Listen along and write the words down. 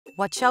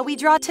What shall we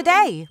draw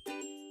today?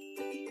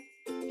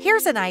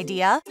 Here's an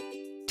idea.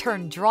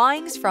 Turn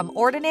drawings from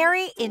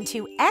ordinary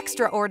into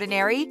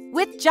extraordinary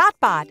with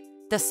JotBot,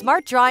 the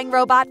smart drawing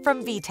robot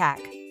from VTech.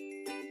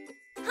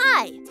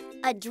 Hi!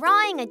 A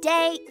drawing a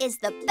day is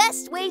the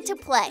best way to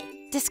play.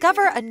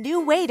 Discover a new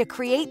way to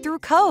create through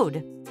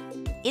code.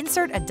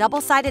 Insert a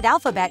double-sided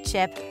alphabet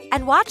chip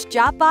and watch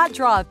JotBot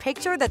draw a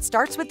picture that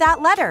starts with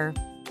that letter.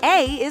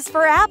 A is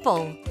for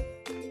apple.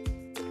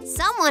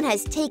 Someone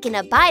has taken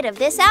a bite of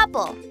this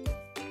apple.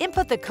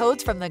 Input the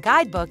codes from the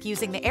guidebook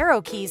using the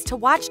arrow keys to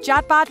watch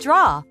JotBot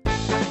draw.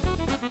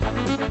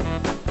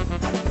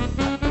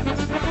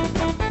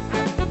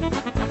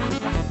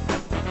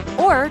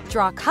 Or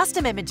draw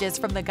custom images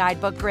from the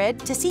guidebook grid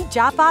to see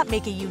JotBot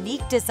make a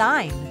unique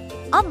design.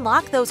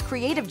 Unlock those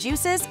creative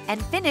juices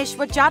and finish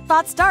what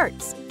JotBot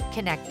starts.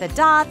 Connect the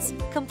dots,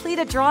 complete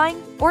a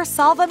drawing, or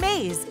solve a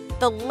maze.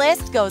 The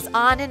list goes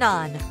on and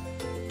on.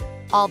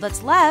 All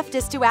that's left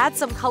is to add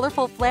some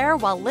colorful flair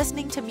while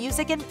listening to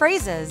music and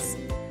phrases.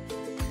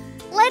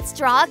 Let's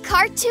draw a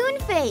cartoon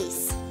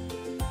face.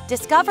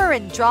 Discover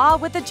and draw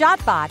with the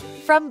JotBot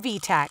from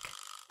VTech.